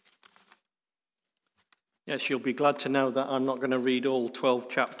Yes, you'll be glad to know that I'm not going to read all 12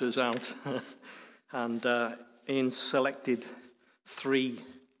 chapters out. And Ian selected 3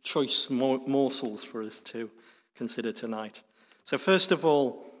 choice morsels for us to consider tonight. So first of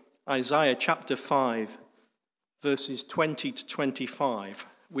all, Isaiah chapter 5, verses 20 to 25,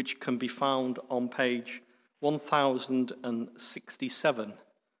 which can be found on page 1067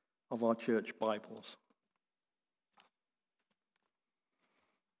 of our church Bibles.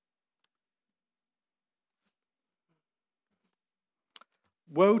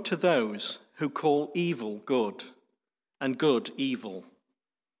 Woe to those who call evil good and good evil,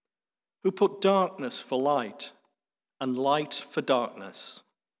 who put darkness for light and light for darkness,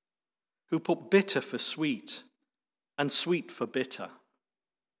 who put bitter for sweet and sweet for bitter.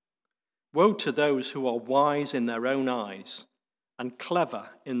 Woe to those who are wise in their own eyes and clever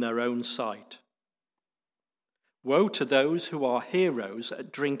in their own sight. Woe to those who are heroes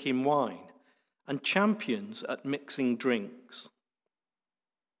at drinking wine and champions at mixing drinks,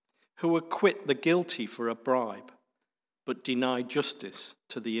 who acquit the guilty for a bribe, but deny justice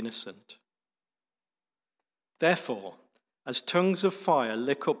to the innocent. Therefore, as tongues of fire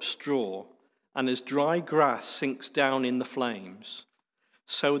lick up straw, and as dry grass sinks down in the flames,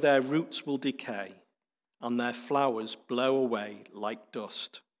 so their roots will decay, and their flowers blow away like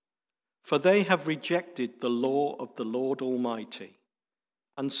dust. For they have rejected the law of the Lord Almighty,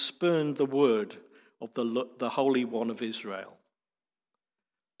 and spurned the word of the Holy One of Israel.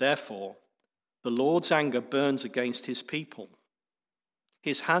 Therefore, the Lord's anger burns against his people.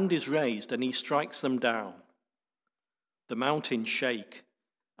 His hand is raised, and he strikes them down. The mountains shake,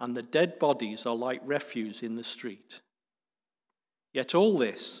 and the dead bodies are like refuse in the street. Yet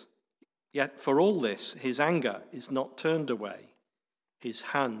for all this, his anger is not turned away. His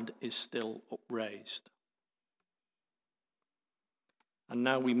hand is still upraised. And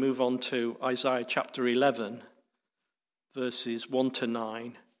now we move on to Isaiah chapter 11, verses 1 to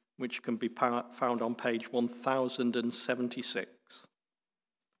 9, which can be found on page 1076.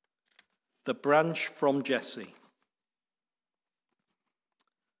 The branch from Jesse.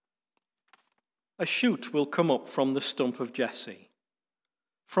 A shoot will come up from the stump of Jesse.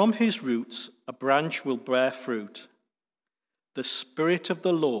 From his roots a branch will bear fruit. The Spirit of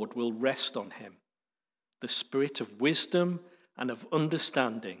the Lord will rest on him, the Spirit of wisdom and of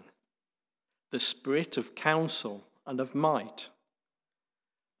understanding, the Spirit of counsel and of might,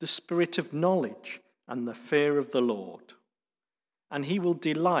 the Spirit of knowledge and the fear of the Lord. And he will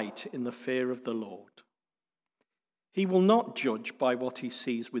delight in the fear of the Lord. He will not judge by what he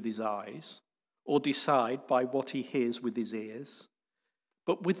sees with his eyes, or decide by what he hears with his ears,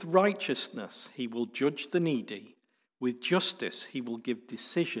 but with righteousness he will judge the needy. With justice he will give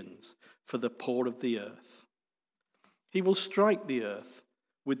decisions for the poor of the earth. He will strike the earth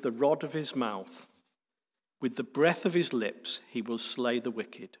with the rod of his mouth. With the breath of his lips he will slay the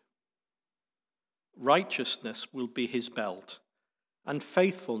wicked. Righteousness will be his belt, and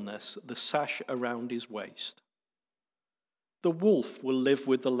faithfulness the sash around his waist. The wolf will live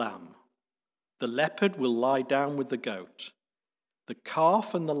with the lamb. The leopard will lie down with the goat. The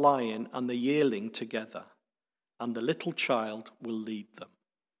calf and the lion and the yearling together, and the little child will lead them.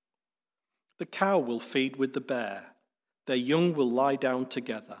 The cow will feed with the bear. Their young will lie down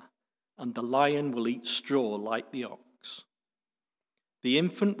together, and the lion will eat straw like the ox. The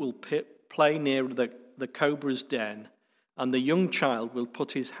infant will play near the cobra's den, and the young child will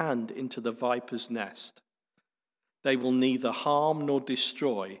put his hand into the viper's nest. They will neither harm nor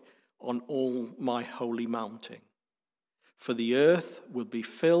destroy on all my holy mountain. For the earth will be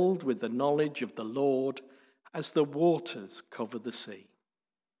filled with the knowledge of the Lord as the waters cover the sea.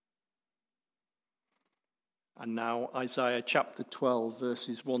 And now Isaiah chapter 12,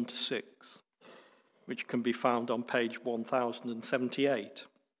 verses 1 to 6, which can be found on page 1078.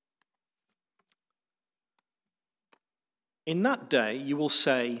 In that day you will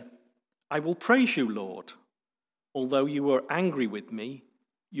say, I will praise you, Lord. Although you were angry with me,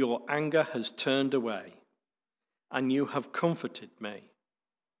 your anger has turned away, and you have comforted me.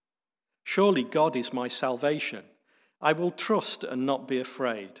 Surely God is my salvation. I will trust and not be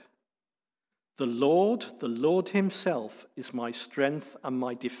afraid. The Lord himself is my strength and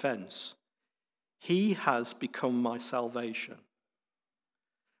my defense. He has become my salvation.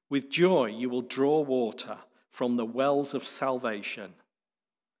 With joy you will draw water from the wells of salvation.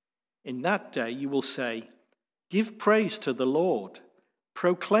 In that day you will say, give praise to the Lord.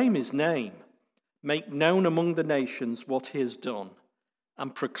 Proclaim his name. Make known among the nations what he has done,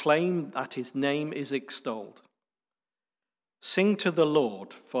 and proclaim that his name is extolled. Sing to the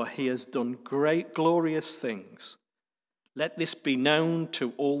Lord, for he has done great, glorious things. Let this be known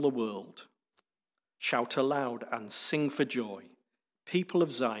to all the world. Shout aloud and sing for joy, people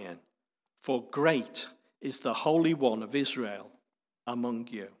of Zion, for great is the Holy One of Israel among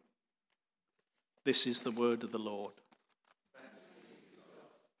you. This is the word of the Lord.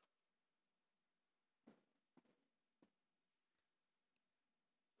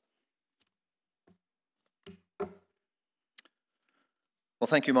 Well,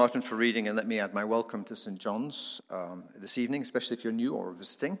 thank you, Martin, for reading, and let me add my welcome to St. John's this evening, especially if you're new or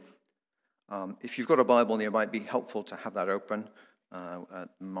visiting. If you've got a Bible nearby, it might be helpful to have that open.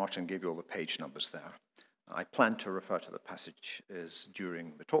 Martin gave you all the page numbers there. I plan to refer to the passages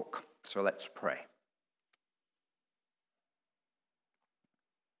during the talk, so let's pray.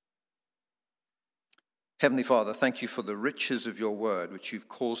 Heavenly Father, thank you for the riches of your word, which you've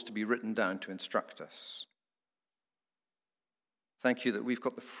caused to be written down to instruct us. Thank you that we've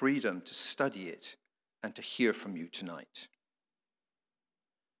got the freedom to study it and to hear from you tonight.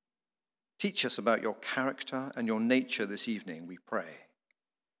 Teach us about your character and your nature this evening, we pray.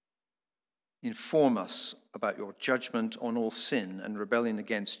 Inform us about your judgment on all sin and rebellion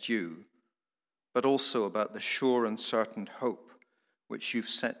against you, but also about the sure and certain hope which you've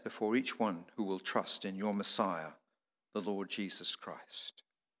set before each one who will trust in your Messiah, the Lord Jesus Christ.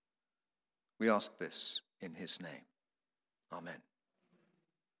 We ask this in his name. Amen.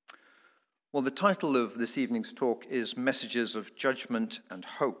 Well, the title of this evening's talk is Messages of Judgment and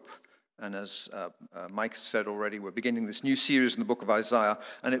Hope. And as Mike said already, we're beginning this new series in the book of Isaiah,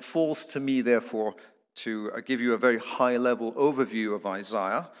 and it falls to me, therefore, to give you a very high-level overview of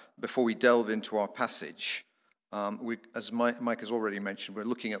Isaiah before we delve into our passage. As Mike has already mentioned, we're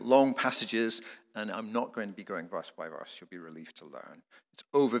looking at long passages, and I'm not going to be going verse by verse. You'll be relieved to learn. It's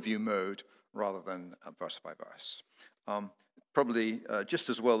overview mode rather than verse by verse. Probably just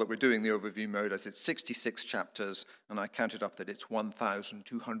as well that we're doing the overview mode, as it's 66 chapters, and I counted up that it's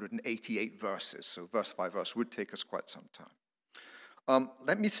 1,288 verses, so verse by verse would take us quite some time.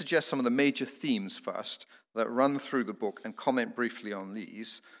 Let me suggest some of the major themes first that run through the book and comment briefly on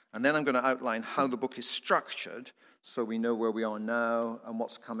these, and then I'm going to outline how the book is structured so we know where we are now and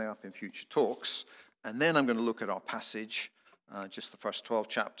what's coming up in future talks, and then I'm going to look at our passage, just the first 12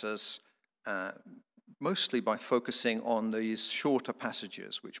 chapters, mostly by focusing on these shorter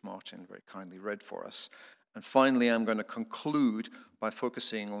passages, which Martin very kindly read for us. And finally, I'm going to conclude by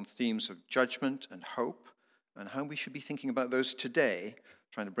focusing on themes of judgment and hope and how we should be thinking about those today,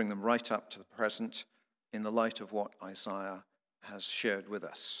 trying to bring them right up to the present in the light of what Isaiah has shared with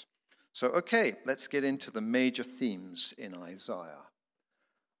us. So, okay, let's get into the major themes in Isaiah.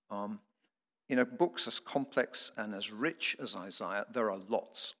 In books as complex and as rich as Isaiah, there are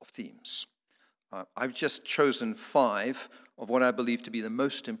lots of themes. I've just chosen 5 of what I believe to be the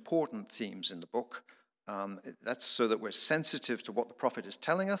most important themes in the book. That's so that we're sensitive to what the prophet is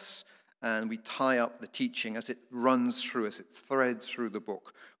telling us, and we tie up the teaching as it runs through, as it threads through the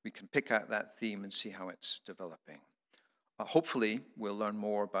book. We can pick out that theme and see how it's developing. Hopefully, we'll learn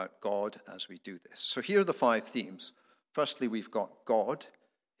more about God as we do this. So here are the 5 themes. Firstly, we've got God,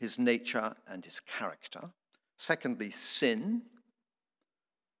 his nature and his character. Secondly, sin.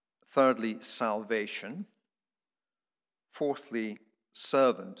 Thirdly, salvation. Fourthly,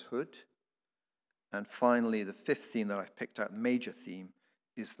 servanthood. And finally, the 5th theme that I've picked out, major theme,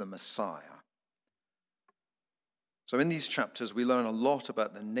 is the Messiah. So in these chapters, we learn a lot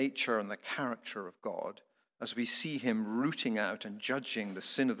about the nature and the character of God as we see him rooting out and judging the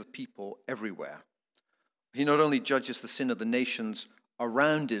sin of the people everywhere. He not only judges the sin of the nations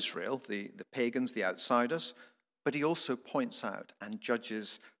around Israel, the pagans, the outsiders, but he also points out and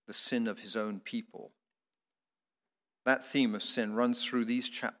judges the sin of his own people. That theme of sin runs through these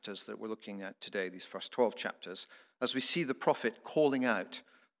chapters that we're looking at today, these first 12 chapters, as we see the prophet calling out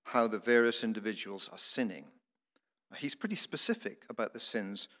how the various individuals are sinning. He's pretty specific about the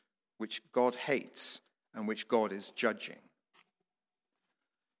sins which God hates and which God is judging.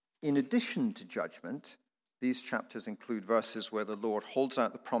 In addition to judgment, these chapters include verses where the Lord holds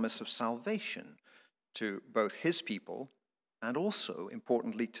out the promise of salvation to both his people and also,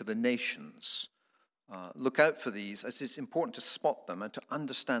 importantly, to the nations. Look out for these, as it's important to spot them and to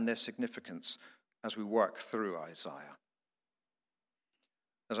understand their significance as we work through Isaiah.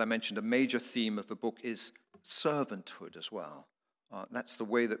 As I mentioned, a major theme of the book is servanthood as well. That's the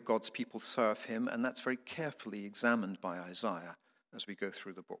way that God's people serve him, and that's very carefully examined by Isaiah as we go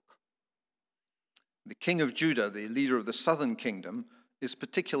through the book. The king of Judah, the leader of the southern kingdom, is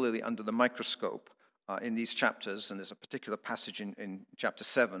particularly under the microscope in these chapters, and there's a particular passage in chapter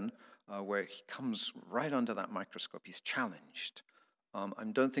 7 where he comes right under that microscope. He's challenged. I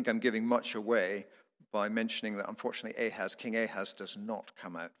don't think I'm giving much away, by mentioning that unfortunately King Ahaz does not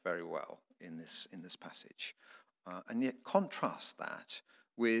come out very well in this passage. And yet contrast that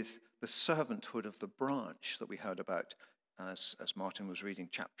with the servanthood of the branch that we heard about as Martin was reading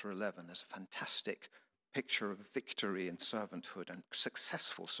chapter 11. There's a fantastic picture of victory and servanthood and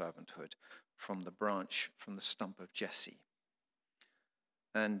successful servanthood from the branch, from the stump of Jesse.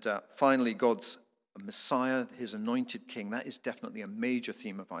 And finally, God's Messiah, his anointed king, that is definitely a major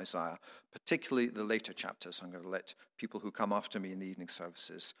theme of Isaiah, particularly the later chapters. I'm going to let people who come after me in the evening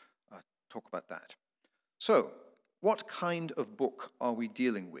services talk about that. So, what kind of book are we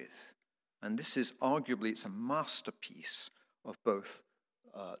dealing with? And this is arguably, it's a masterpiece of both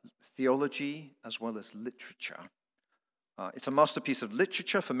theology as well as literature. It's a masterpiece of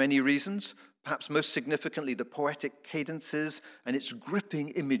literature for many reasons, perhaps most significantly the poetic cadences and its gripping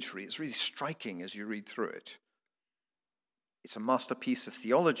imagery. It's really striking as you read through it. It's a masterpiece of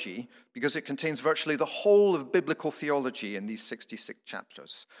theology because it contains virtually the whole of biblical theology in these 66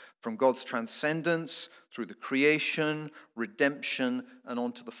 chapters, from God's transcendence through the creation, redemption, and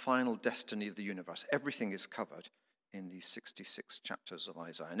on to the final destiny of the universe. Everything is covered in these 66 chapters of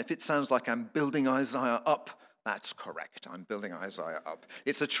Isaiah. And if it sounds like I'm building Isaiah up, that's correct. I'm building Isaiah up.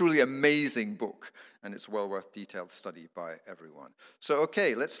 It's a truly amazing book, and it's well worth detailed study by everyone. So,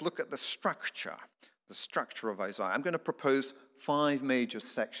 okay, let's look at the structure of Isaiah. I'm going to propose 5 major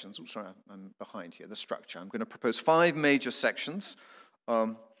sections. Oh, sorry, I'm behind here. The structure. I'm going to propose 5 major sections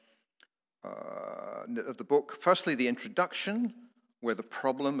of the book. Firstly, the introduction, where the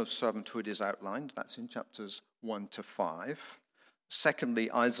problem of servanthood is outlined. That's in chapters 1 to 5. Secondly,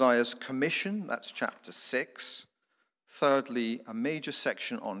 Isaiah's commission, that's chapter 6. Thirdly, a major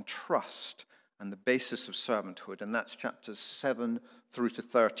section on trust and the basis of servanthood, and that's chapters 7 through to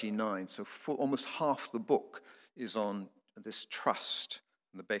 39. So almost half the book is on this trust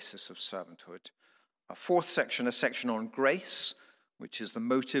and the basis of servanthood. A fourth section, a section on grace, which is the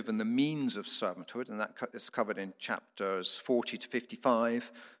motive and the means of servanthood, and that is covered in chapters 40 to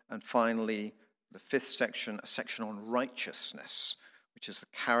 55. And finally, the fifth section, a section on righteousness, which is the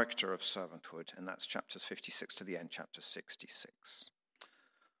character of servanthood, and that's chapters 56 to the end, chapter 66.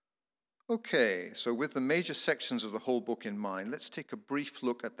 Okay, so with the major sections of the whole book in mind, let's take a brief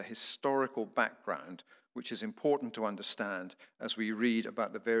look at the historical background, which is important to understand as we read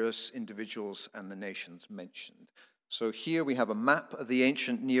about the various individuals and the nations mentioned. So here we have a map of the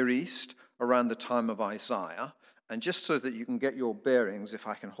ancient Near East around the time of Isaiah. And just so that you can get your bearings, if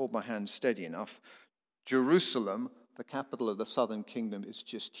I can hold my hand steady enough, Jerusalem, the capital of the southern kingdom, is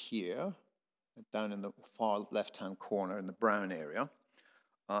just here, down in the far left-hand corner in the brown area.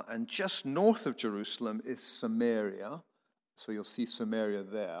 And just north of Jerusalem is Samaria. So you'll see Samaria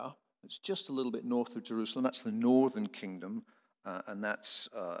there. It's just a little bit north of Jerusalem. That's the northern kingdom, and that's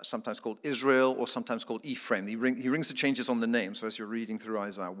sometimes called Israel or sometimes called Ephraim. He rings the changes on the name, so as you're reading through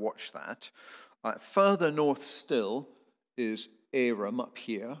Isaiah, watch that. Further north still is Aram up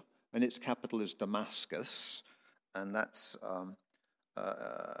here, and its capital is Damascus, and that's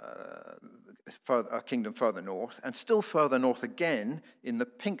a kingdom further north. And still further north again, in the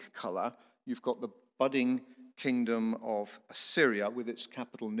pink color, you've got the budding kingdom of Assyria with its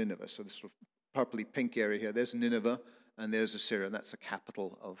capital Nineveh. So this sort of purpley pink area here, there's Nineveh, and there's Assyria, and that's the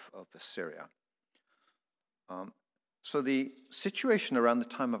capital of Assyria. So the situation around the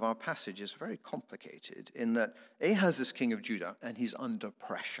time of our passage is very complicated in that Ahaz is king of Judah, and he's under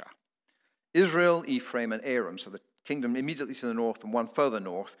pressure. Israel, Ephraim, and Aram, so the kingdom immediately to the north and one further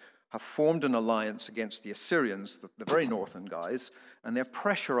north, have formed an alliance against the Assyrians, the very northern guys, and they're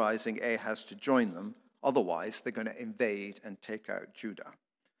pressurizing Ahaz to join them. Otherwise, they're going to invade and take out Judah.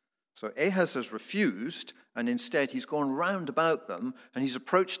 So Ahaz has refused, and instead he's gone round about them, and he's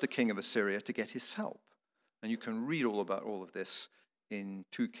approached the king of Assyria to get his help. And you can read all about all of this in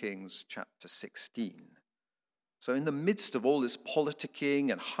 2 Kings chapter 16. So in the midst of all this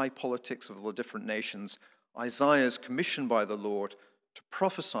politicking and high politics of all the different nations, Isaiah is commissioned by the Lord to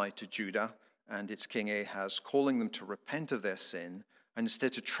prophesy to Judah and its king Ahaz, calling them to repent of their sin and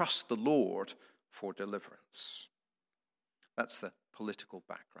instead to trust the Lord for deliverance. That's the political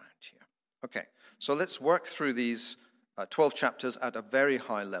background here. Okay, so let's work through these 12 chapters at a very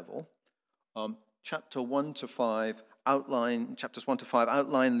high level. Chapters 1 to 5 outline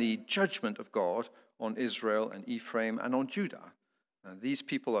the judgment of God on Israel and Ephraim and on Judah. These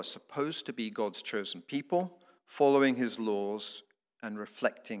people are supposed to be God's chosen people, following his laws and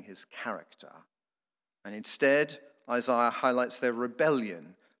reflecting his character. And instead, Isaiah highlights their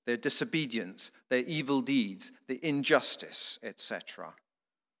rebellion, their disobedience, their evil deeds, the injustice, etc.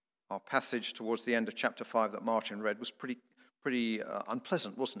 Our passage towards the end of chapter 5 that Martin read was pretty pretty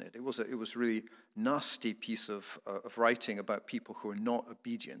unpleasant, wasn't it? It was a really nasty piece of writing about people who are not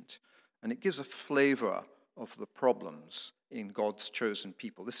obedient. And it gives a flavor of the problems in God's chosen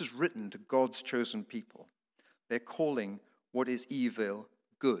people. This is written to God's chosen people. They're calling what is evil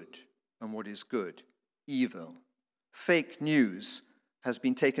good and what is good evil. Fake news has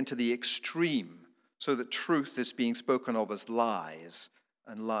been taken to the extreme so that truth is being spoken of as lies,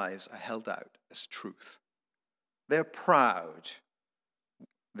 and lies are held out as truth. They're proud.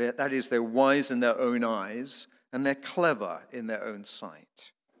 That is, they're wise in their own eyes, and they're clever in their own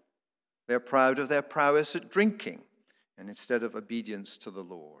sight. They're proud of their prowess at drinking, and instead of obedience to the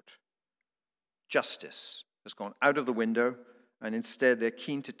Lord. Justice has gone out of the window, and instead they're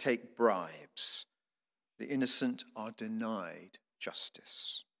keen to take bribes. The innocent are denied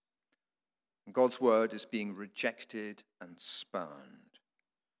justice. And God's word is being rejected and spurned.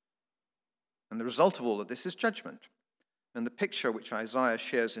 And the result of all of this is judgment. And the picture which Isaiah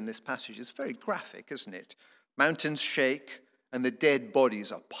shares in this passage is very graphic, isn't it? Mountains shake, and the dead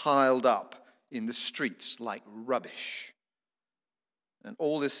bodies are piled up in the streets like rubbish. And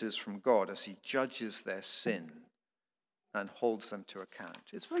all this is from God as he judges their sin and holds them to account.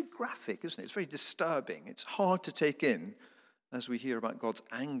 It's very graphic, isn't it? It's very disturbing. It's hard to take in as we hear about God's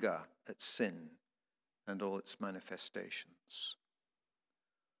anger at sin and all its manifestations.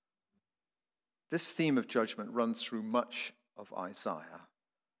 This theme of judgment runs through much of Isaiah.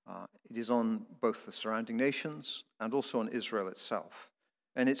 It is on both the surrounding nations and also on Israel itself.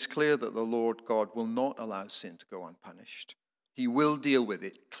 And it's clear that the Lord God will not allow sin to go unpunished. He will deal with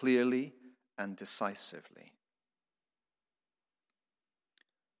it clearly and decisively.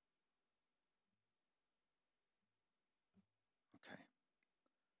 Okay.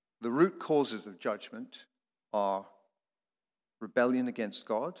 The root causes of judgment are rebellion against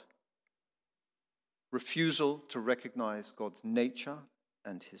God, refusal to recognize God's nature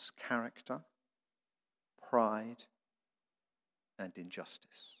and his character, pride, and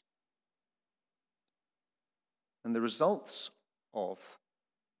injustice. And the results of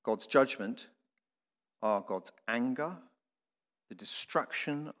God's judgment are God's anger, the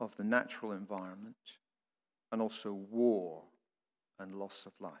destruction of the natural environment, and also war and loss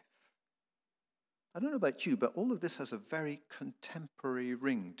of life. I don't know about you, but all of this has a very contemporary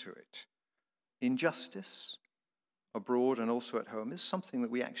ring to it. Injustice, abroad and also at home, is something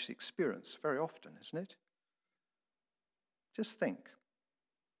that we actually experience very often, isn't it? Just think,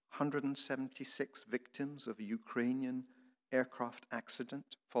 176 victims of a Ukrainian aircraft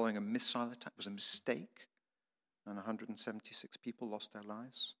accident following a missile attack. It was a mistake, and 176 people lost their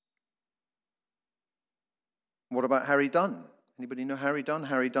lives. What about Harry Dunn? Anybody know Harry Dunn?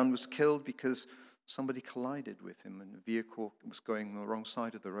 Harry Dunn was killed because somebody collided with him, and the vehicle was going on the wrong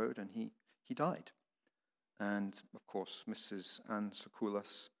side of the road, and he died. And, of course, Mrs. Anne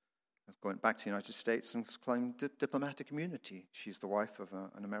Sakoulas going back to the United States and claimed diplomatic immunity. She's the wife of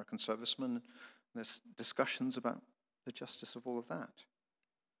an American serviceman. There's discussions about the justice of all of that.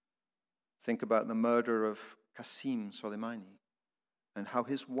 Think about the murder of Qasem Soleimani and how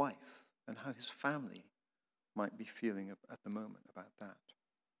his wife and how his family might be feeling at the moment about that.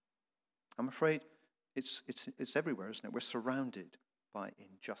 I'm afraid it's everywhere, isn't it? We're surrounded by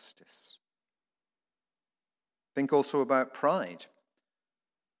injustice. Think also about pride.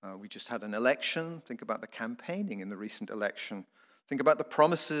 We just had an election. Think about the campaigning in the recent election. Think about the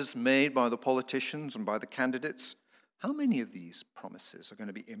promises made by the politicians and by the candidates. How many of these promises are going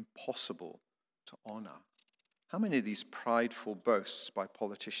to be impossible to honor? How many of these prideful boasts by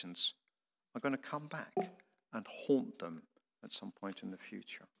politicians are going to come back and haunt them at some point in the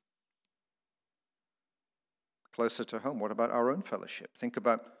future? Closer to home, what about our own fellowship? Think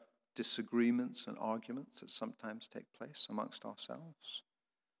about disagreements and arguments that sometimes take place amongst ourselves.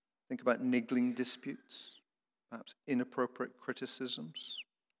 Think about niggling disputes, perhaps inappropriate criticisms,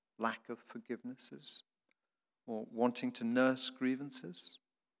 lack of forgivenesses, or wanting to nurse grievances.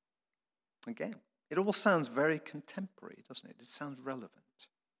 Again, it all sounds very contemporary, doesn't it? It sounds relevant.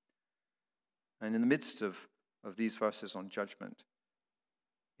 And in the midst of these verses on judgment,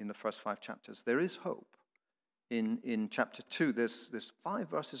 in the first 5 chapters, there is hope. In chapter 2, there's 5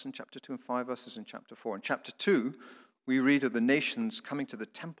 verses in chapter 2 and 5 verses in chapter 4. In chapter 2, we read of the nations coming to the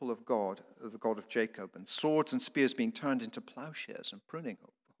temple of God, the God of Jacob, and swords and spears being turned into plowshares and pruning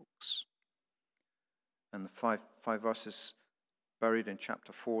hooks. And the five verses buried in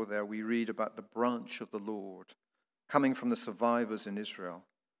chapter 4 there, we read about the branch of the Lord coming from the survivors in Israel.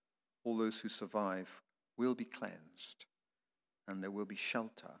 All those who survive will be cleansed, and there will be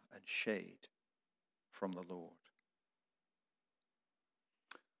shelter and shade from the Lord.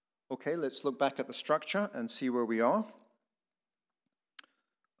 Okay, let's look back at the structure and see where we are. Chapter 1 is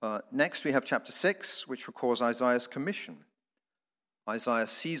Next, we have chapter 6, which records Isaiah's commission. Isaiah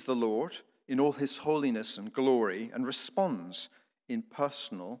sees the Lord in all his holiness and glory and responds in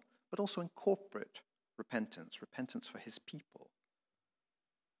personal, but also in corporate repentance for his people.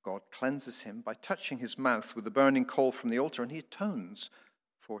 God cleanses him by touching his mouth with the burning coal from the altar, and he atones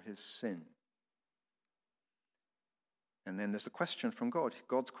for his sin. And then there's a question from God.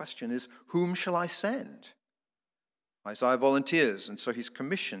 God's question is, whom shall I send? Isaiah volunteers, and so he's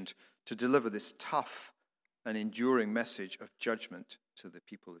commissioned to deliver this tough and enduring message of judgment to the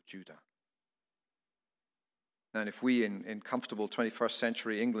people of Judah. And if we in comfortable 21st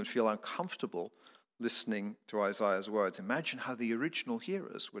century England feel uncomfortable listening to Isaiah's words, imagine how the original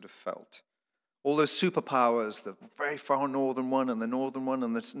hearers would have felt. All those superpowers, the very far northern one and the northern one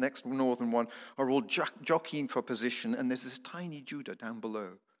and the next northern one, are all jockeying for position, and there's this tiny Judah down below.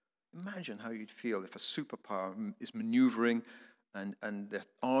 Imagine how you'd feel if a superpower is maneuvering and their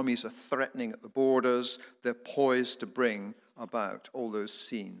armies are threatening at the borders. They're poised to bring about all those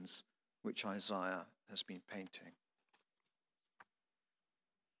scenes which Isaiah has been painting.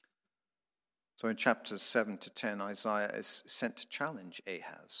 So in chapters 7 to 10, Isaiah is sent to challenge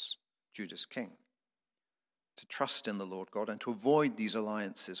Ahaz, Judah's king, to trust in the Lord God and to avoid these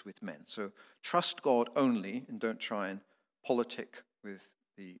alliances with men. So trust God only and don't try and politic with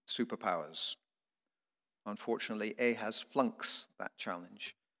the superpowers. Unfortunately, Ahaz flunks that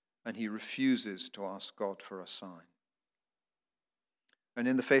challenge and he refuses to ask God for a sign. And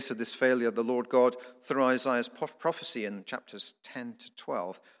in the face of this failure, the Lord God, through Isaiah's prophecy in chapters 10 to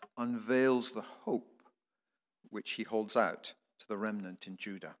 12, unveils the hope which he holds out to the remnant in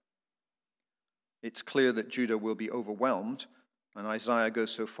Judah. It's clear that Judah will be overwhelmed, and Isaiah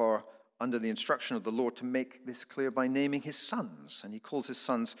goes so far under the instruction of the Lord to make this clear by naming his sons. And he calls his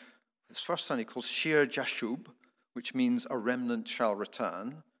sons, his first son he calls Shear Jashub, which means a remnant shall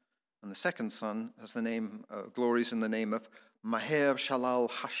return. And the second son has the name, glories in the name of Maher Shalal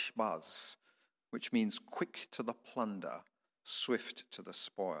Hashbaz, which means quick to the plunder, swift to the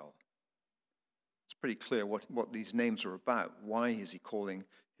spoil. It's pretty clear what these names are about. Why is he calling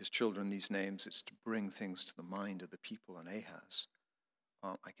his children these names? It's to bring things to the mind of the people in Ahaz.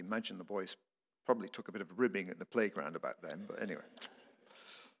 I can imagine the boys probably took a bit of ribbing at the playground about them, but anyway.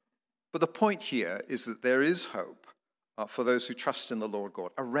 But the point here is that there is hope for those who trust in the Lord God.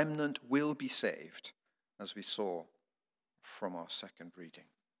 A remnant will be saved, as we saw from our second reading.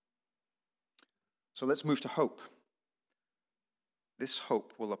 So let's move to hope. This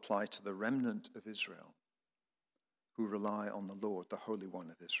hope will apply to the remnant of Israel who rely on the Lord, the Holy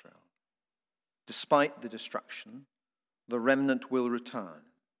One of Israel. Despite the destruction, the remnant will return.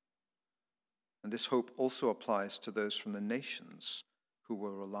 And this hope also applies to those from the nations who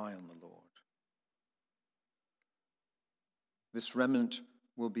will rely on the Lord. This remnant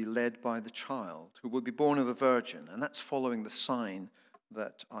will be led by the child who will be born of a virgin, and that's following the sign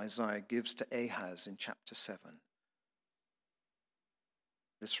that Isaiah gives to Ahaz in chapter 7.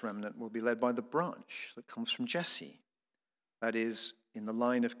 This remnant will be led by the branch that comes from Jesse, that is, in the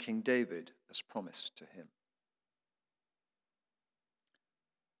line of King David as promised to him.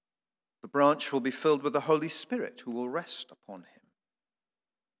 The branch will be filled with the Holy Spirit who will rest upon him.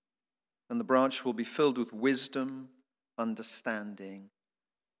 And the branch will be filled with wisdom, understanding,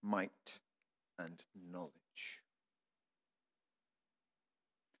 might, and knowledge.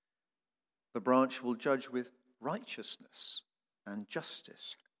 The branch will judge with righteousness and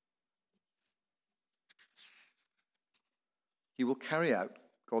justice. He will carry out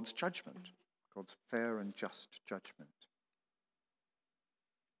God's judgment, God's fair and just judgment.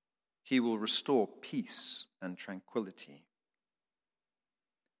 He will restore peace and tranquility.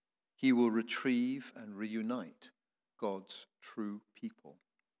 He will retrieve and reunite God's true people.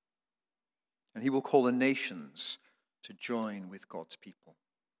 And he will call the nations to join with God's people.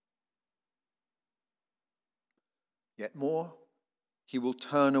 Yet more, he will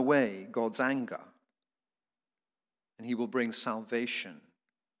turn away God's anger, and he will bring salvation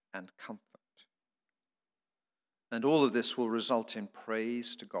and comfort. And all of this will result in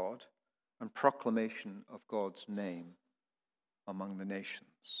praise to God and proclamation of God's name among the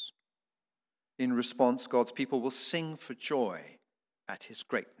nations. In response, God's people will sing for joy at his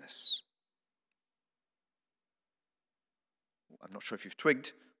greatness. I'm not sure if you've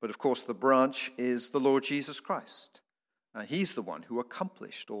twigged, but of course the branch is the Lord Jesus Christ. He's the one who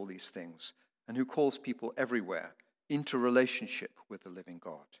accomplished all these things and who calls people everywhere into relationship with the living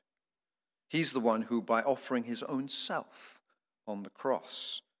God. He's the one who, by offering his own self on the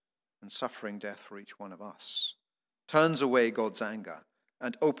cross and suffering death for each one of us, turns away God's anger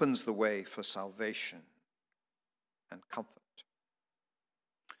and opens the way for salvation and comfort.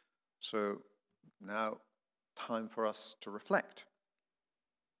 So now, time for us to reflect.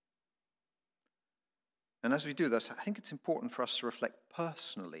 And as we do this, I think it's important for us to reflect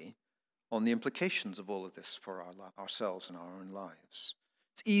personally on the implications of all of this for ourselves and our own lives.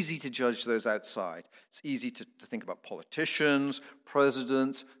 It's easy to judge those outside. It's easy to think about politicians,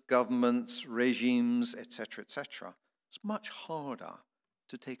 presidents, governments, regimes, etc., etc. It's much harder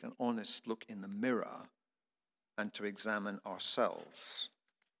to take an honest look in the mirror and to examine ourselves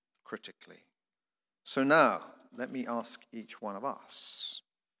critically. So now, let me ask each one of us,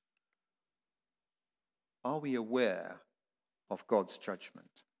 are we aware of God's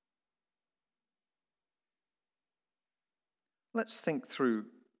judgment? Let's think through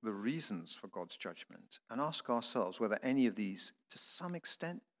the reasons for God's judgment and ask ourselves whether any of these, to some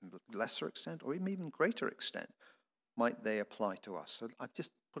extent, lesser extent, or even greater extent, might they apply to us. So I've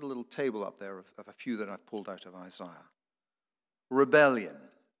just put a little table up there of a few that I've pulled out of Isaiah. Rebellion.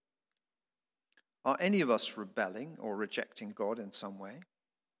 Are any of us rebelling or rejecting God in some way?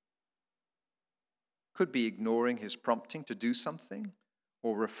 Could be ignoring his prompting to do something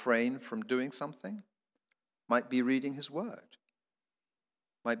or refrain from doing something. Might be reading his word.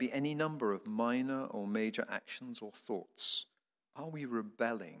 Might be any number of minor or major actions or thoughts. Are we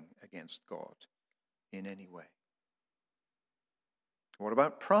rebelling against God in any way? What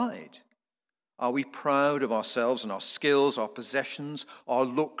about pride? Are we proud of ourselves and our skills, our possessions, our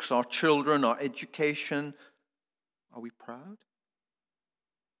looks, our children, our education? Are we proud?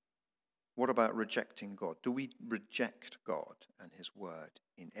 What about rejecting God? Do we reject God and his word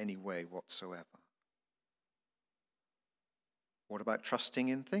in any way whatsoever? What about trusting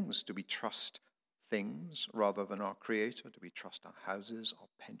in things? Do we trust things rather than our Creator? Do we trust our houses, our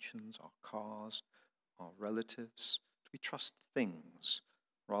pensions, our cars, our relatives? Do we trust things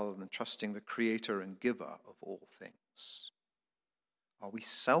rather than trusting the Creator and Giver of all things? Are we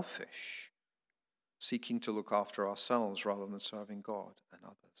selfish, seeking to look after ourselves rather than serving God and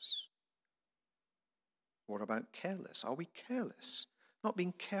others? What about careless? Are we careless, not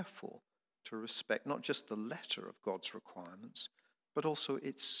being careful to respect not just the letter of God's requirements, but also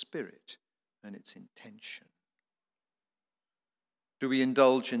its spirit and its intention? Do we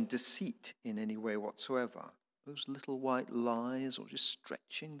indulge in deceit in any way whatsoever? Those little white lies or just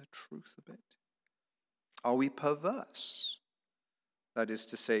stretching the truth a bit? Are we perverse? That is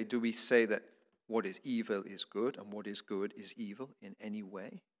to say, do we say that what is evil is good and what is good is evil in any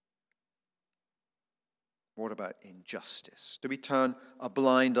way? What about injustice? Do we turn a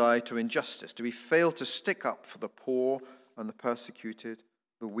blind eye to injustice? Do we fail to stick up for the poor and the persecuted,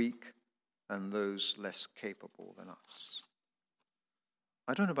 the weak, and those less capable than us?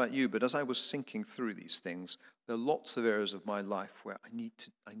 I don't know about you, but as I was thinking through these things, there are lots of areas of my life where I need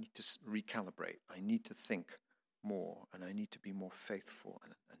to recalibrate. I need to think more, and I need to be more faithful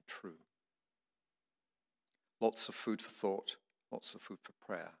and true. Lots of food for thought, lots of food for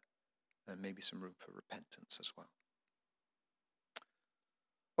prayer, and maybe some room for repentance as well.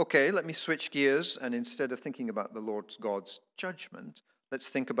 Okay, let me switch gears, and instead of thinking about the Lord God's judgment, let's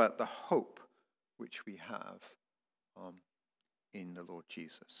think about the hope which we have in the Lord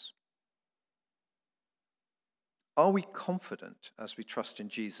Jesus. Are we confident as we trust in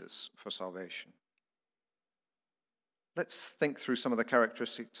Jesus for salvation? Let's think through some of the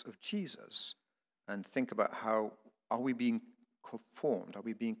characteristics of Jesus and think about how are we being conformed? Are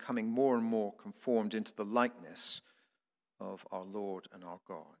we becoming more and more conformed into the likeness of our Lord and our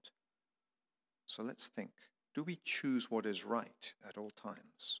God? So let's think. Do we choose what is right at all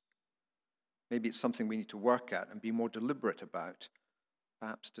times? Maybe it's something we need to work at and be more deliberate about,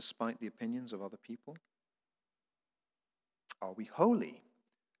 perhaps despite the opinions of other people. Are we holy?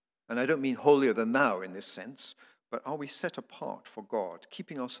 And I don't mean holier than thou in this sense, but are we set apart for God,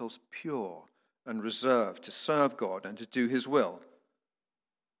 keeping ourselves pure and reserved to serve God and to do his will?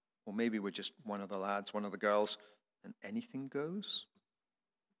 Or maybe we're just one of the lads, one of the girls, and anything goes?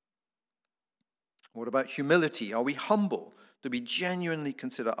 What about humility? Are we humble? Do we genuinely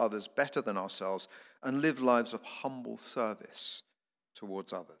consider others better than ourselves and live lives of humble service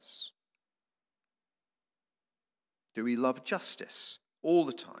towards others? Do we love justice all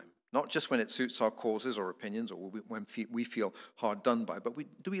the time? Not just when it suits our causes or opinions or when we feel hard done by, but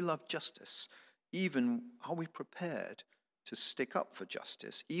do we love justice? Even are we prepared to stick up for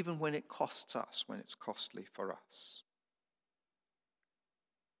justice, even when it costs us, when it's costly for us?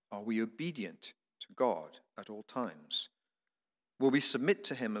 Are we obedient to God at all times? Will we submit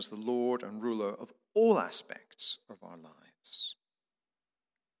to him as the Lord and ruler of all aspects of our lives?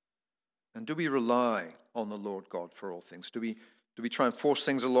 And do we rely on the Lord God for all things? Do we try and force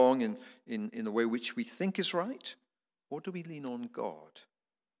things along in the way which we think is right? Or do we lean on God,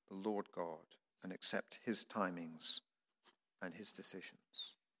 the Lord God and accept his timings and his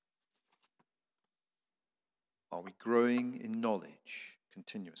decisions? Are we growing in knowledge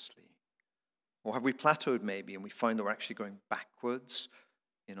continuously? Or have we plateaued maybe and we find that we're actually going backwards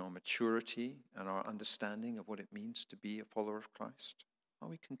in our maturity and our understanding of what it means to be a follower of Christ? Are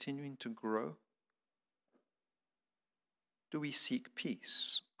we continuing to grow? Do we seek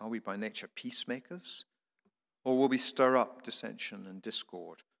peace? Are we by nature peacemakers? Or will we stir up dissension and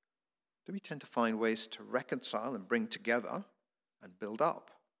discord? Do we tend to find ways to reconcile and bring together and build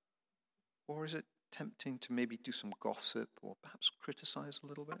up? Or is it tempting to maybe do some gossip or perhaps criticize a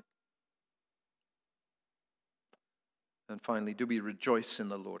little bit? And finally, do we rejoice in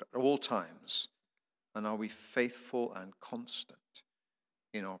the Lord at all times? And are we faithful and constant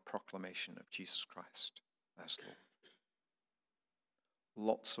in our proclamation of Jesus Christ as Lord?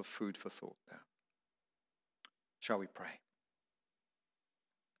 Lots of food for thought there. Shall we pray?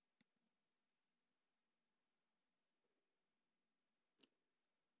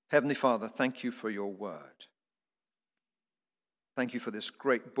 Heavenly Father, thank you for your word. Thank you for this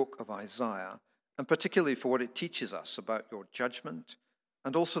great book of Isaiah, and particularly for what it teaches us about your judgment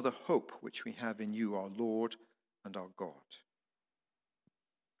and also the hope which we have in you, our Lord and our God.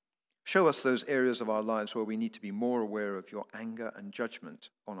 Show us those areas of our lives where we need to be more aware of your anger and judgment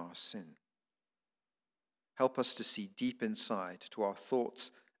on our sin. Help us to see deep inside to our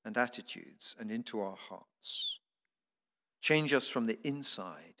thoughts and attitudes and into our hearts. Change us from the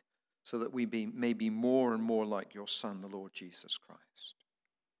inside so that we may be more and more like your Son, the Lord Jesus Christ.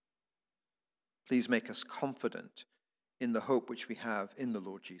 Please make us confident in the hope which we have in the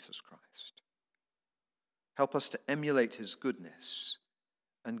Lord Jesus Christ. Help us to emulate his goodness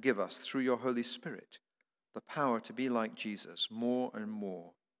and give us, through your Holy Spirit, the power to be like Jesus more and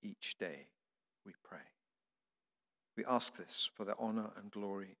more each day, we pray. We ask this for the honor and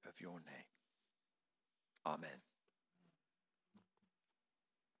glory of your name. Amen.